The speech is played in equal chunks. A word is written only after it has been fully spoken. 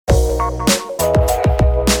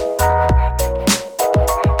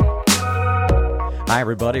Hi,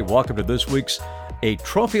 everybody. Welcome to this week's A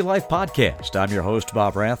Trophy Life podcast. I'm your host,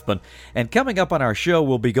 Bob Rathman. And coming up on our show,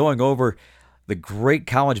 we'll be going over the great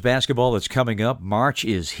college basketball that's coming up. March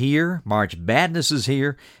is here. March Madness is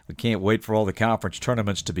here. We can't wait for all the conference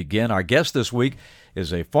tournaments to begin. Our guest this week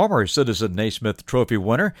is a former Citizen Naismith Trophy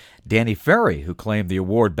winner, Danny Ferry, who claimed the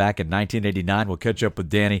award back in 1989. We'll catch up with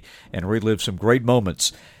Danny and relive some great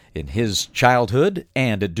moments in his childhood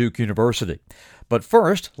and at Duke University. But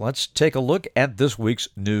first, let's take a look at this week's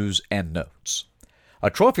news and notes. A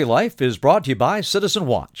Trophy Life is brought to you by Citizen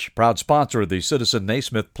Watch, proud sponsor of the Citizen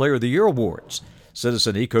Naismith Player of the Year Awards.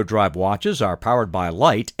 Citizen EcoDrive watches are powered by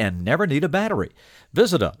light and never need a battery.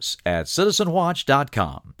 Visit us at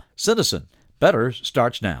citizenwatch.com. Citizen, better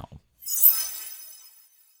starts now.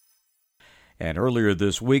 And earlier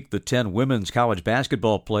this week, the 10 women's college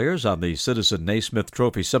basketball players on the Citizen Naismith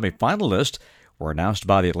Trophy semifinalist were announced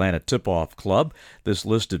by the Atlanta Tip-Off Club. This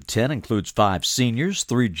list of 10 includes 5 seniors,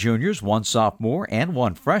 3 juniors, 1 sophomore, and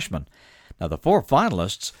 1 freshman. Now, the 4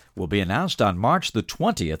 finalists will be announced on March the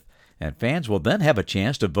 20th, and fans will then have a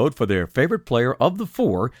chance to vote for their favorite player of the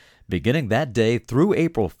 4 beginning that day through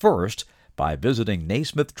April 1st by visiting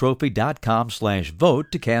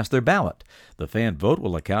naismithtrophy.com/vote to cast their ballot. The fan vote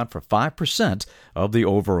will account for 5% of the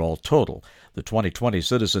overall total. The 2020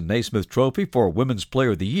 Citizen Naismith Trophy for Women's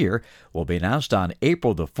Player of the Year will be announced on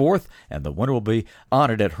April the 4th, and the winner will be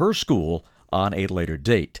honored at her school on a later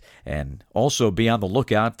date. And also be on the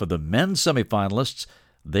lookout for the men's semifinalists.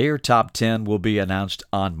 Their top 10 will be announced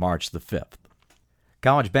on March the 5th.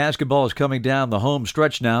 College basketball is coming down the home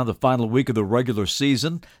stretch now, the final week of the regular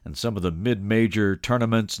season, and some of the mid-major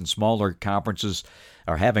tournaments and smaller conferences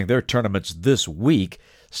are having their tournaments this week.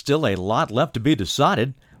 Still a lot left to be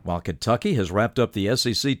decided. While Kentucky has wrapped up the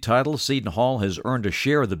SEC title, Seton Hall has earned a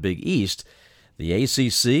share of the Big East. The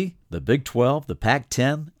ACC, the Big 12, the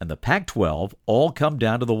Pac-10, and the Pac-12 all come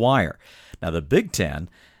down to the wire. Now, the Big 10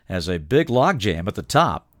 has a big logjam at the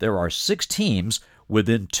top. There are 6 teams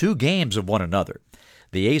within 2 games of one another.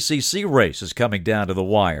 The ACC race is coming down to the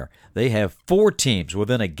wire. They have 4 teams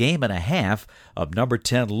within a game and a half of number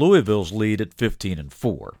 10 Louisville's lead at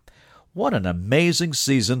 15-4. What an amazing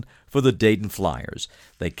season for the Dayton Flyers.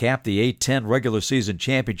 They capped the A-10 regular season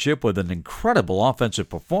championship with an incredible offensive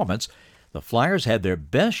performance. The Flyers had their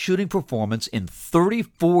best shooting performance in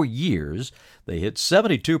 34 years. They hit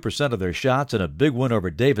 72% of their shots in a big win over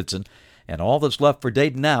Davidson. And all that's left for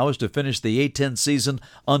Dayton now is to finish the A-10 season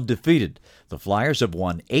undefeated. The Flyers have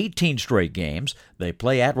won 18 straight games. They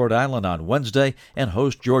play at Rhode Island on Wednesday and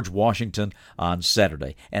host George Washington on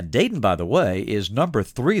Saturday. And Dayton, by the way, is number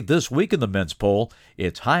 3 this week in the men's poll,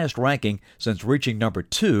 its highest ranking since reaching number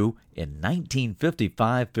 2 in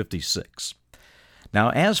 1955-56. Now,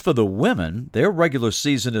 as for the women, their regular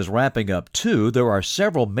season is wrapping up too. There are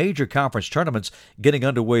several major conference tournaments getting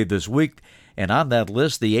underway this week. And on that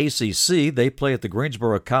list, the ACC, they play at the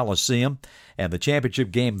Greensboro Coliseum, and the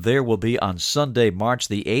championship game there will be on Sunday, March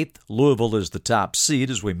the 8th. Louisville is the top seed,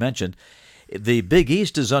 as we mentioned. The Big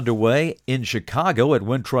East is underway in Chicago at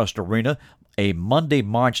Wintrust Arena, a Monday,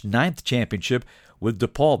 March 9th championship with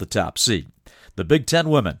DePaul the top seed. The Big Ten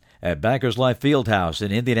women at Bankers Life Fieldhouse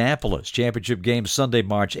in Indianapolis. Championship game Sunday,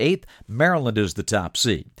 March 8th. Maryland is the top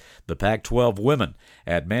seed. The Pac-12 women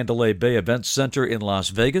at Mandalay Bay Events Center in Las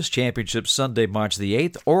Vegas. Championship Sunday, March the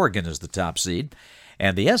 8th. Oregon is the top seed.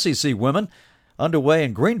 And the SEC women underway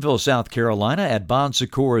in Greenville, South Carolina at Bon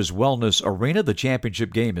Secours Wellness Arena. The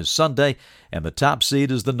championship game is Sunday, and the top seed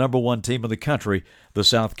is the number 1 team in the country, the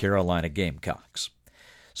South Carolina Gamecocks.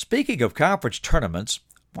 Speaking of conference tournaments,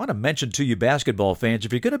 I want to mention to you basketball fans,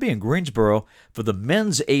 if you're going to be in Greensboro for the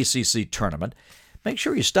men's ACC tournament, make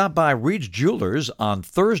sure you stop by Reed's Jewelers on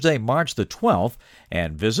Thursday, March the 12th,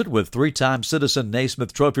 and visit with 3-time Citizen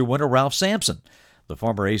Naismith Trophy winner Ralph Sampson. The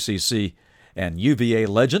former ACC and UVA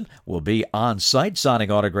legend will be on site signing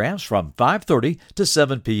autographs from 5:30 to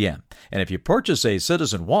 7 p.m. And if you purchase a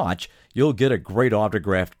Citizen watch, you'll get a great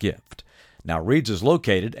autographed gift. Now, Reed's is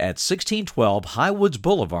located at 1612 Highwoods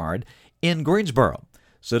Boulevard in Greensboro.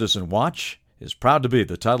 Citizen Watch is proud to be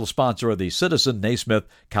the title sponsor of the Citizen Naismith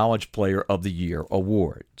College Player of the Year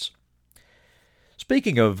Awards.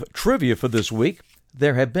 Speaking of trivia for this week,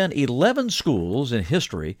 there have been 11 schools in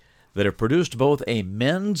history that have produced both a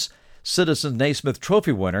men's Citizen Naismith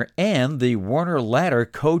Trophy winner and the Warner Ladder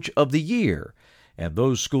Coach of the Year. And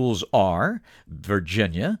those schools are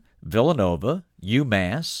Virginia, Villanova,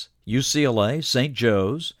 UMass, UCLA, St.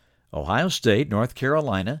 Joe's, Ohio State, North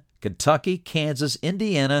Carolina, Kentucky, Kansas,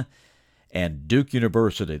 Indiana, and Duke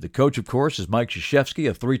University. The coach, of course, is Mike Krzyzewski,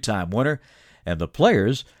 a 3-time winner, and the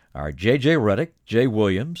players are J.J. Redick, Jay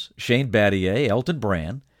Williams, Shane Battier, Elton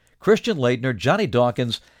Brand, Christian Laettner, Johnny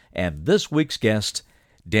Dawkins, and this week's guest,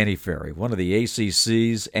 Danny Ferry, one of the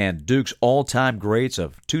ACC's and Duke's all-time greats,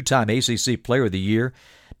 of two-time ACC Player of the Year,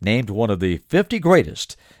 named one of the 50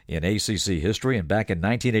 greatest in ACC history, and back in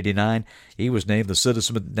 1989, he was named the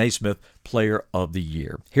Citizen Naismith Player of the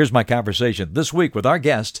Year. Here's my conversation this week with our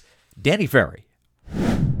guest, Danny Ferry.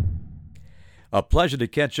 A pleasure to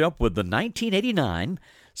catch up with the 1989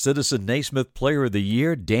 Citizen Naismith Player of the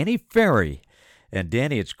Year, Danny Ferry. And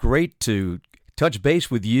Danny, it's great to touch base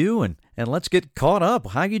with you, and let's get caught up.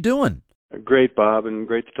 How you doing? Great, Bob, and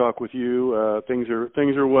great to talk with you. Things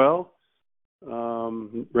are well.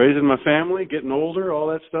 Raising my family, getting older, all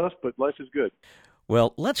that stuff, but life is good.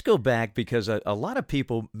 Well, let's go back, because a lot of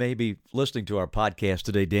people maybe listening to our podcast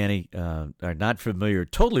today, Danny, are not familiar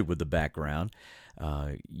totally with the background.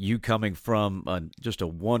 You coming from just a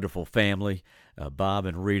wonderful family, Bob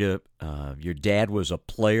and Rita. Your dad was a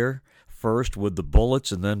player first with the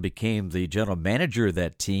Bullets and then became the general manager of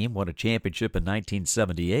that team, won a championship in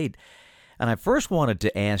 1978. And I first wanted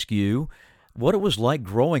to ask you what it was like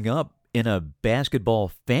growing up in a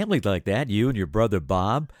basketball family like that, you and your brother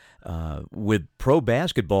Bob, with pro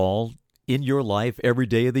basketball in your life every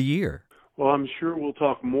day of the year. Well, I'm sure we'll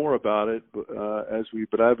talk more about it, but I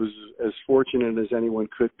was as fortunate as anyone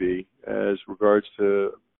could be as regards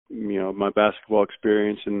to my basketball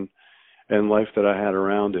experience and life that I had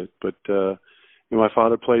around it. But my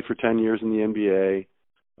father played for 10 years in the NBA.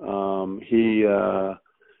 He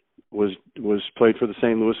was played for the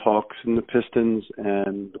St. Louis Hawks and the Pistons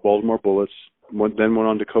and the Baltimore Bullets. Then went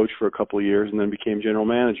on to coach for a couple of years and then became general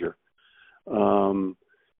manager.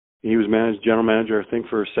 He was general manager, I think,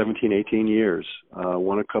 for 17, 18 years.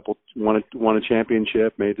 Won a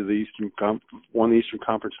championship, made to the won the Eastern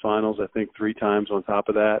Conference Finals, I think, 3 times on top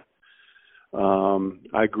of that.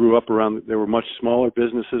 I grew up around. There were much smaller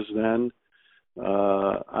businesses then.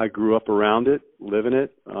 I grew up around it, living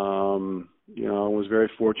it. I was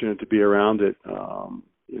very fortunate to be around it.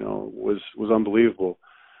 Was unbelievable.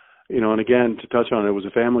 And again, to touch on it, it was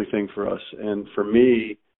a family thing for us, and for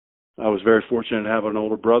me, I was very fortunate to have an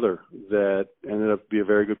older brother that ended up being a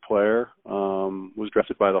very good player, was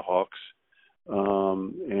drafted by the Hawks,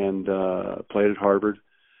 and played at Harvard.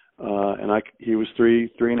 He was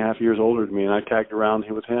 3.5 years older than me, and I tagged around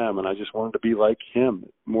with him, and I just wanted to be like him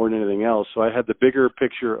more than anything else. So I had the bigger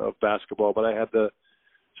picture of basketball, but I had the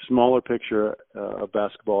smaller picture of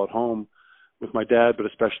basketball at home with my dad, but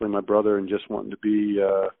especially my brother, and just wanting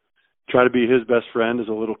to try to be his best friend as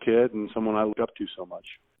a little kid and someone I look up to so much.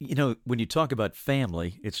 When you talk about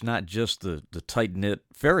family, it's not just the tight-knit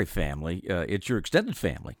Ferry family. It's your extended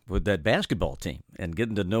family with that basketball team and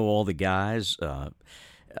getting to know all the guys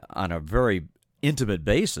on a very intimate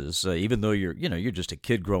basis, even though you're just a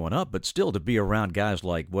kid growing up, but still to be around guys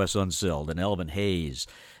like Wes Unseld and Elvin Hayes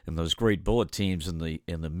and those great Bullet teams in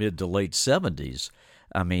the mid to late 70s.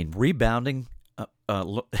 I mean, rebounding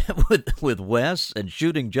with Wes and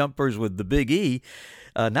shooting jumpers with the Big E,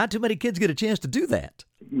 not too many kids get a chance to do that.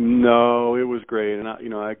 No, it was great, and I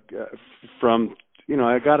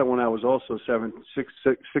got it when I was also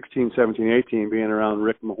 16, 17, 18, being around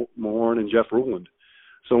Rick Mahorn and Jeff Ruland.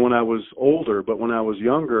 So when I was older, but when I was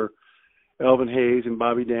younger, Elvin Hayes and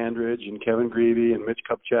Bobby Dandridge and Kevin Greavy and Mitch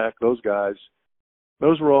Kupchak, those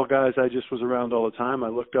were all guys I just was around all the time. I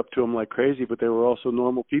looked up to them like crazy, but they were also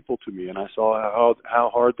normal people to me, and I saw how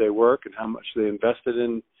hard they work and how much they invested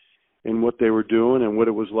in what they were doing and what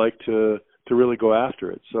it was like to really go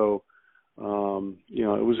after it. So, it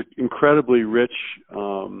was an incredibly rich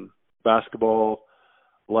basketball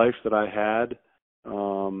life that I had.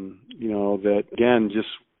 That again just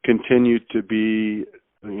continued to be,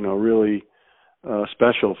 really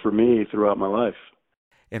special for me throughout my life.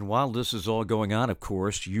 And while this is all going on, of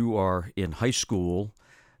course, you are in high school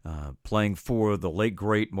playing for the late,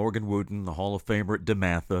 great Morgan Wooten, the Hall of Famer at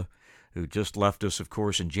DeMatha, who just left us, of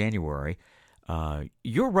course, in January.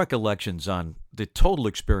 Your recollections on the total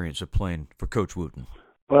experience of playing for Coach Wooten?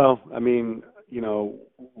 Well, I mean,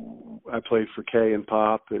 I played for Kay and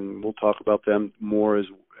Pop, and we'll talk about them more as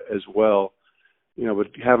well. But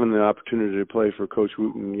having the opportunity to play for Coach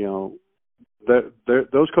Wooten,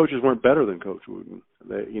 those coaches weren't better than Coach Wooten.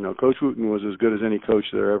 Coach Wooten was as good as any coach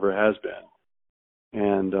there ever has been,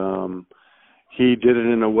 and he did it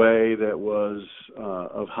in a way that was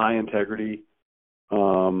of high integrity,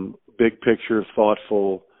 big picture,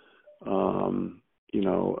 thoughtful.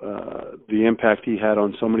 The impact he had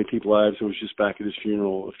on so many people's lives. It was just back at his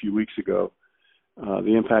funeral a few weeks ago.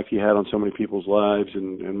 The impact he had on so many people's lives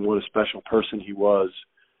and what a special person he was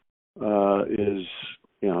is,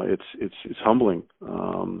 it's humbling.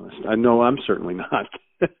 I know I'm certainly not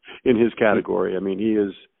in his category. I mean, he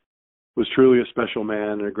was truly a special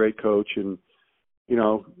man and a great coach, and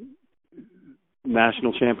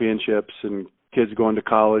national championships and kids going to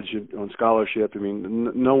college on scholarship. I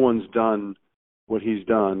mean, no one's done what he's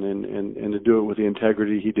done, and to do it with the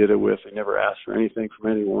integrity he did it with. He never asked for anything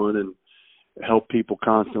from anyone and helped people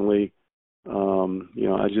constantly.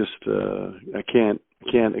 I can't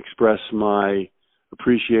express my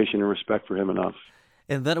appreciation and respect for him enough.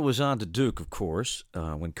 And then it was on to Duke, of course,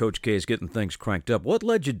 when Coach K is getting things cranked up. What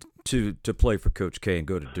led you to play for Coach K and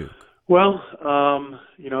go to Duke? Well,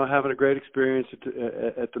 having a great experience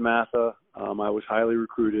at DeMatha. I was highly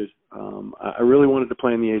recruited. I really wanted to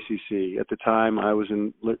play in the ACC. At the time, I was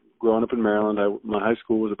growing up in Maryland. My high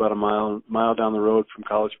school was about a mile down the road from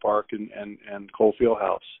College Park and Cole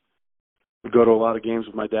Fieldhouse. I'd go to a lot of games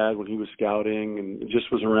with my dad when he was scouting, and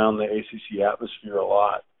just was around the ACC atmosphere a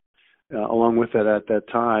lot. Along with that, at that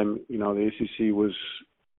time, the ACC was,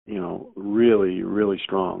 really, really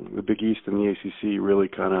strong. The Big East and the ACC really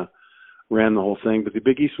kind of ran the whole thing, but the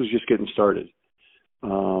Big East was just getting started.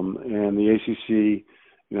 And the ACC,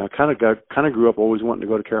 I kind of grew up always wanting to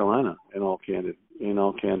go to Carolina in all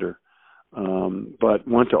candor. But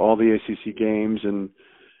went to all the ACC games, and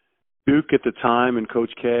Duke at the time and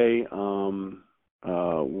Coach K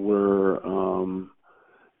were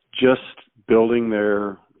just building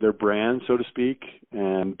their brand, so to speak,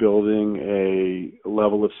 and building a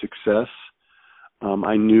level of success.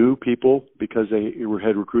 I knew people because they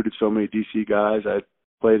had recruited so many DC guys. I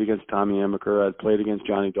played against Tommy Amaker. I'd played against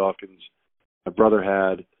Johnny Dawkins. My brother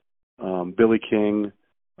had. Billy King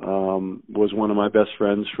was one of my best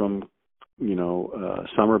friends from,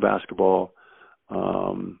 summer basketball.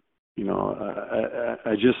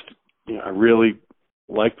 I really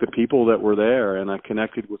liked the people that were there, and I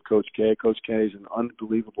connected with Coach K. Coach K is an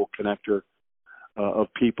unbelievable connector of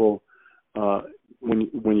people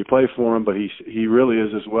when you play for him, but he really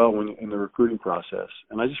is as well in the recruiting process.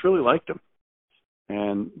 And I just really liked him.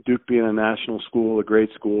 And Duke being a national school, a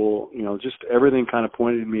great school, just everything kind of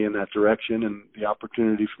pointed me in that direction, and the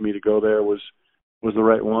opportunity for me to go there was the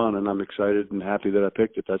right one, and I'm excited and happy that I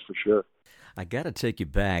picked it, that's for sure. I got to take you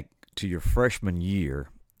back to your freshman year.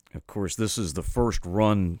 Of course, this is the first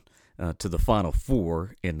run to the Final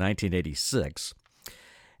Four in 1986.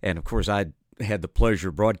 And, of course, I had the pleasure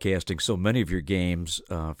of broadcasting so many of your games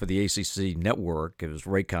for the ACC network. It was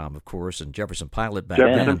Raycom, of course, and Jefferson Pilot back then.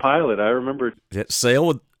 Jefferson Pilot, I remember. Sail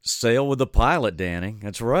with the Pilot, Danny.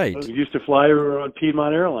 That's right. We used to fly on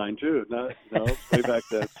Piedmont Airline, too. Way back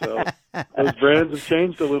then. So those brands have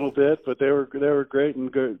changed a little bit, but they were great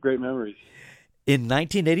and great memories. In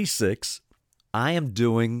 1986, I am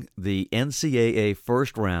doing the NCAA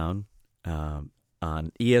first round on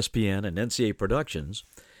ESPN and NCAA Productions,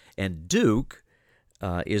 and Duke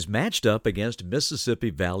is matched up against Mississippi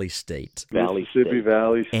Valley State. Mississippi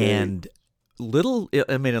Valley State. And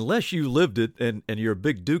unless you lived it and you're a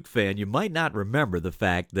big Duke fan, you might not remember the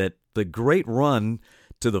fact that the great run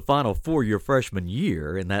to the Final Four your freshman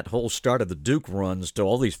year, and that whole start of the Duke runs to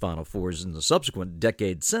all these Final Fours in the subsequent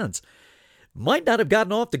decade since, might not have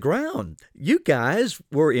gotten off the ground. You guys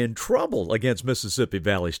were in trouble against Mississippi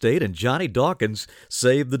Valley State, and Johnny Dawkins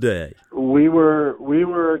saved the day. We were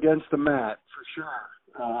against the mat, for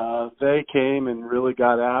sure. They came and really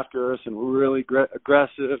got after us and were really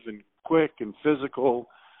aggressive and quick and physical.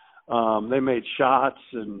 They made shots,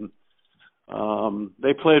 and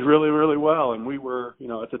they played really, really well. And we were,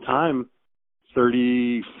 at the time,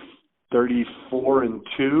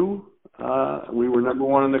 34-2. We were number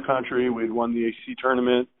one in the country. We'd won the ACC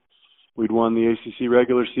tournament. We'd won the ACC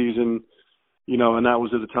regular season, and that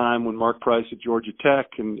was at the time when Mark Price at Georgia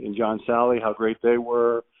Tech and John Sally, how great they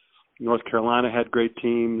were. North Carolina had great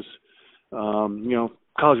teams.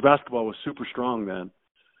 College basketball was super strong then.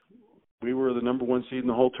 We were the number one seed in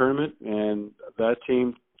the whole tournament, and that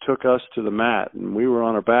team took us to the mat, and we were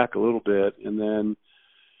on our back a little bit. And then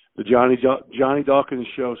the Johnny Dawkins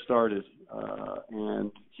show started,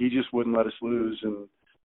 and he just wouldn't let us lose. And,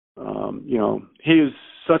 he is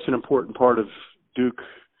such an important part of Duke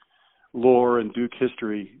lore and Duke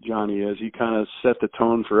history, Johnny is. He kind of set the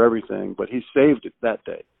tone for everything, but he saved it that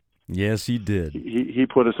day. Yes, he did. He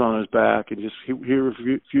put us on his back and he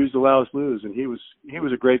refused to allow us to lose. And he was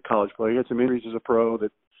a great college player. He had some injuries as a pro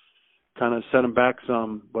that kind of set him back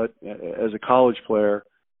some, but as a college player,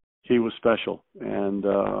 he was special and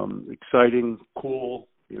exciting, cool.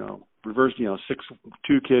 Reverse,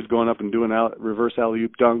 6'2" kid going up and doing reverse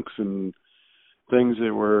alley-oop dunks and things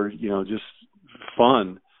that were, just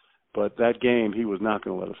fun. But that game, he was not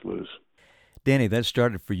going to let us lose. Danny, that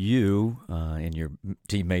started for you and your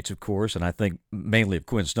teammates, of course, and I think mainly of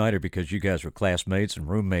Quinn Snyder because you guys were classmates and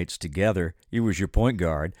roommates together. He was your point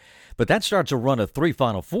guard. But that starts a run of 3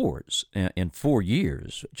 Final Fours in 4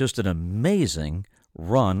 years. Just an amazing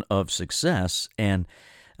run of success. And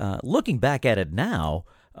looking back at it now,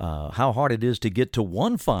 how hard it is to get to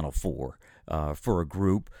one Final Four for a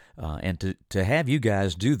group, and to have you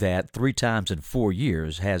guys do that 3 times in 4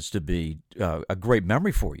 years has to be a great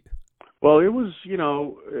memory for you. Well, it was,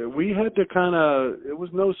 we had to it was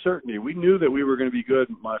no certainty. We knew that we were going to be good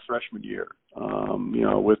my freshman year,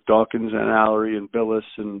 with Dawkins and Allery and Billis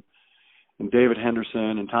and David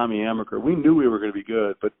Henderson and Tommy Amaker. We knew we were going to be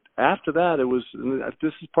good. But after that,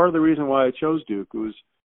 this is part of the reason why I chose Duke. It was,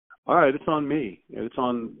 all right, it's on me. It's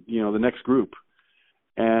on, the next group.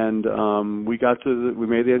 And we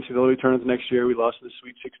made the NCAA tournament the next year. We lost in the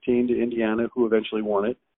Sweet 16 to Indiana, who eventually won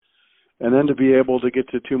it. And then to be able to get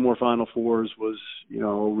to 2 more Final Fours was,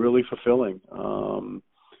 really fulfilling.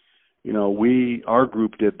 Our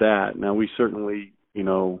group did that. Now we certainly,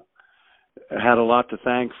 had a lot to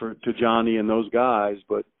thank to Johnny and those guys,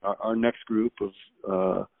 but our next group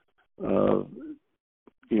of,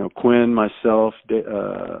 Quinn, myself,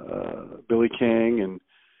 Billy King, and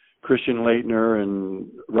Christian Leitner and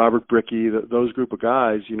Robert Brickey, those group of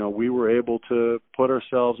guys, we were able to put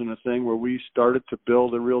ourselves in a thing where we started to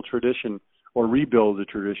build a real tradition, or rebuild the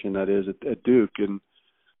tradition, that is, at Duke. And,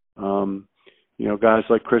 guys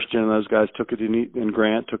like Christian and those guys took it, and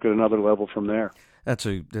Grant took it another level from there. That's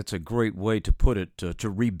a great way to put it, to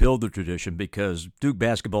rebuild the tradition, because Duke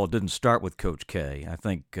basketball didn't start with Coach K. I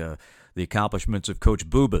think the accomplishments of Coach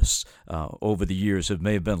Bubas over the years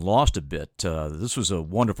may have been lost a bit. This was a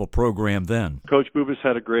wonderful program then. Coach Bubas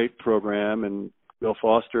had a great program, and Bill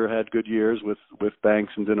Foster had good years with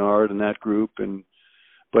Banks and Denard and that group,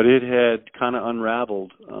 but it had kind of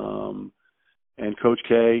unraveled. And Coach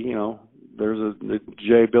K,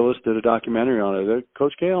 Jay Billis did a documentary on it.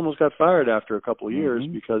 Coach K almost got fired after a couple of years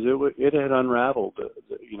because it had unraveled,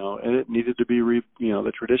 and it needed to be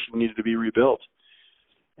the tradition needed to be rebuilt.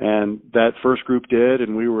 And that first group did,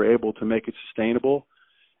 and we were able to make it sustainable.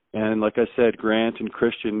 And like I said, Grant and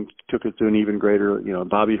Christian took it to an even greater,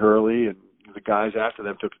 Bobby Hurley and the guys after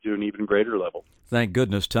them took it to an even greater level. Thank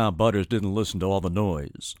goodness Tom Butters didn't listen to all the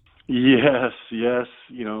noise. Yes.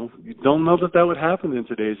 You don't know that would happen in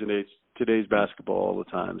today's basketball all the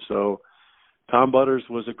time. So Tom Butters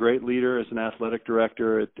was a great leader as an athletic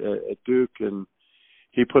director at Duke, and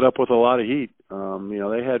he put up with a lot of heat.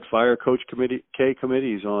 They had fire Coach K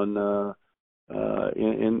committees on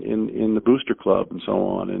in the booster club and so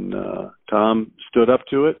on, and Tom stood up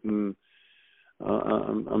to it, and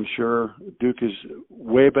I'm sure Duke is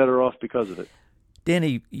way better off because of it.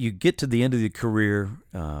 Danny, you get to the end of your career.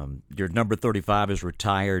 Your number 35 is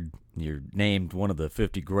retired. You're named one of the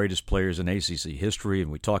 50 greatest players in ACC history, and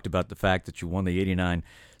we talked about the fact that you won the '89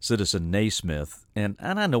 Citizen Naismith. And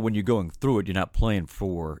I know when you're going through it, you're not playing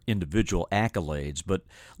for individual accolades, but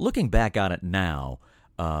looking back on it now,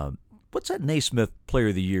 what's that Naismith Player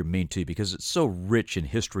of the Year mean to you? Because it's so rich in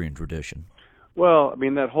history and tradition. Well,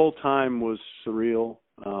 that whole time was surreal.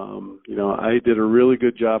 I did a really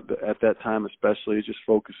good job at that time, especially just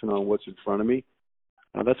focusing on what's in front of me.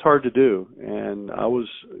 That's hard to do. And I was,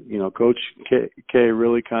 Coach K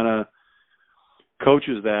really kind of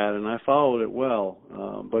coaches that, and I followed it well.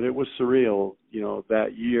 But it was surreal,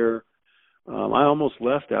 that year. I almost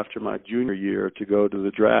left after my junior year to go to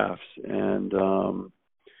the drafts, and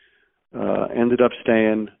ended up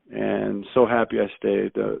staying, and so happy I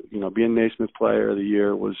stayed. Being Naismith Player of the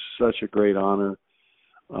Year was such a great honor.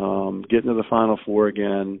 Getting to the Final Four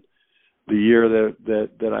again, the year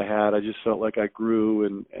that I had, I just felt like I grew,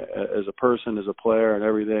 and as a person, as a player, and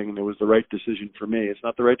everything, and it was the right decision for me. It's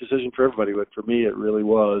not the right decision for everybody, but for me, it really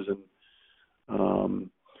was, and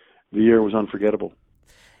the year was unforgettable.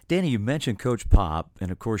 Danny, you mentioned Coach Pop,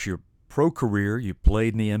 and of course your pro career, you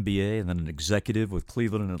played in the NBA and then an executive with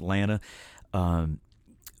Cleveland and Atlanta.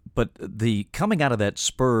 But the coming out of that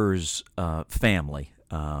Spurs family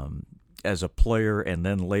as a player, and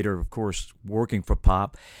then later, of course, working for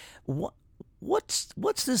Pop,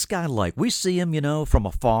 what's this guy like? We see him, from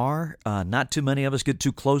afar. Not too many of us get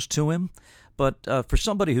too close to him. But for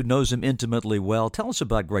somebody who knows him intimately well, tell us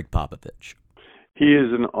about Greg Popovich. He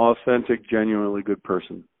is an authentic, genuinely good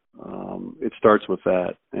person. It starts with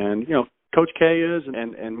that. And, Coach K is,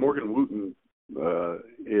 and Morgan Wooten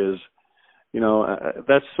is,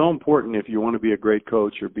 that's so important if you want to be a great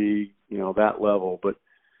coach or be, that level. But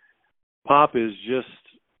Pop is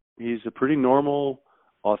he's a pretty normal,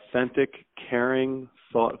 authentic, caring,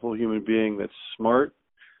 thoughtful human being that's smart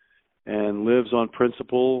and lives on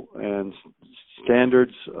principle and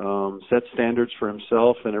standards, sets standards for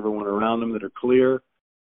himself and everyone around him that are clear.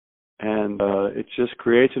 And it just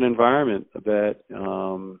creates an environment that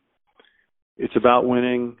it's about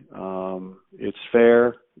winning. It's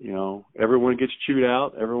fair. You know, everyone gets chewed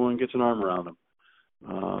out. Everyone gets an arm around them.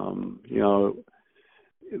 You know,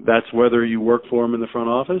 that's whether you work for him in the front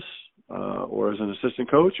office or as an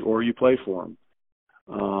assistant coach or you play for him.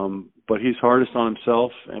 But he's hardest on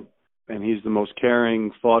himself, and he's the most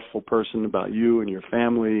caring, thoughtful person about you and your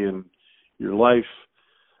family and your life.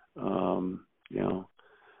 You know,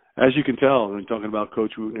 as you can tell when talking about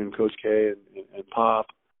Coach Wooten and Coach K and Pop,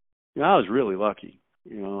 you know, I was really lucky.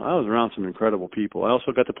 You know, I was around some incredible people. I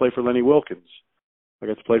also got to play for Lenny Wilkins. I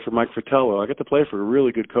got to play for Mike Fratello. I got to play for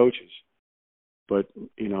really good coaches. But,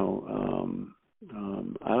 you know,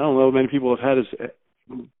 I don't know many people have had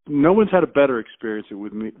no one's had a better experience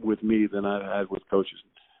with me than I've had with coaches.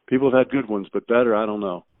 People have had good ones, but better, I don't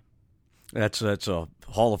know. That's a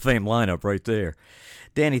Hall of Fame lineup right there.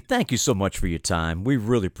 Danny, thank you so much for your time. We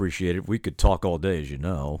really appreciate it. We could talk all day, as you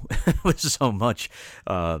know. With so much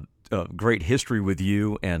great history with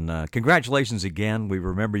you, and congratulations again. We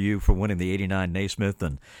remember you for winning the '89 Naismith,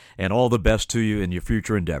 and all the best to you in your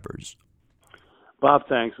future endeavors. Bob,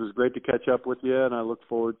 thanks. It was great to catch up with you, and I look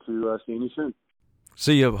forward to seeing you soon.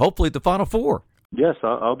 See you hopefully at the Final Four. Yes,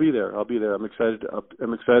 I'll be there. I'll be there. I'm excited.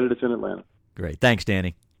 It's in Atlanta. Great. Thanks,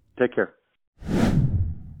 Danny. Take care.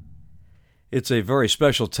 It's a very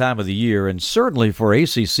special time of the year, and certainly for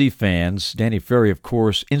ACC fans, Danny Ferry, of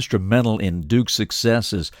course, instrumental in Duke's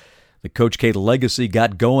success as the Coach K legacy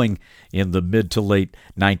got going in the mid to late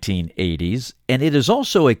 1980s. And it is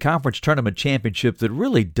also a conference tournament championship that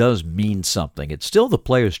really does mean something. It's still the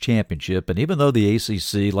Players' Championship, and even though the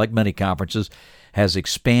ACC, like many conferences, has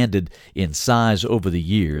expanded in size over the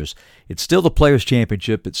years, it's still the Players'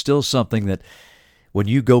 Championship. It's still something that when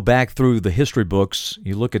you go back through the history books,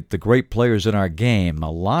 you look at the great players in our game, a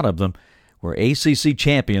lot of them were ACC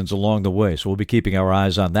champions along the way. So we'll be keeping our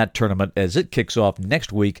eyes on that tournament as it kicks off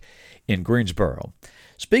next week in Greensboro.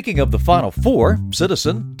 Speaking of the Final Four,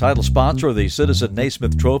 Citizen, title sponsor of the Citizen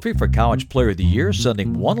Naismith Trophy for College Player of the Year,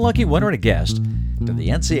 sending one lucky winner and a guest to the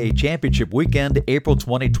NCAA Championship Weekend, April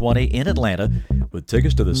 2020 in Atlanta, with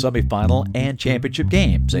tickets to the semifinal and championship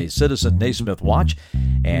games, a Citizen Naismith watch,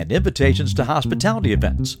 and invitations to hospitality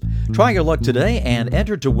events. Try your luck today and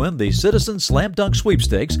enter to win the Citizen Slam Dunk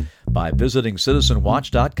Sweepstakes by visiting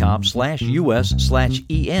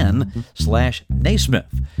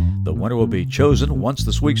citizenwatch.com/US/EN/Naismith. The winner will be chosen once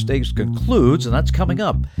the sweepstakes concludes, and that's coming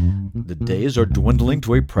up. The days are dwindling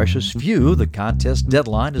to a precious few. The contest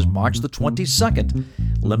deadline is March the 22nd.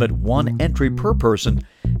 Limit one entry per person,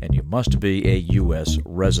 and you must be a U.S.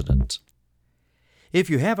 resident. If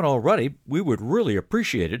you haven't already, we would really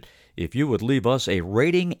appreciate it if you would leave us a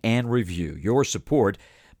rating and review. Your support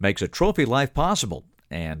makes a Trophy Life possible,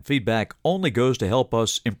 and feedback only goes to help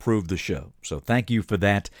us improve the show. So thank you for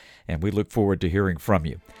that, and we look forward to hearing from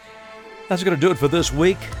you. That's going to do it for this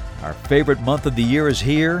week. Our favorite month of the year is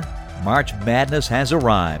here. March Madness has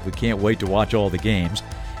arrived. We can't wait to watch all the games,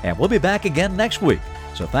 and we'll be back again next week.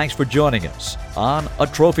 So thanks for joining us on A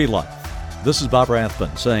Trophy Life. This is Bob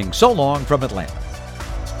Rathbun saying so long from Atlanta.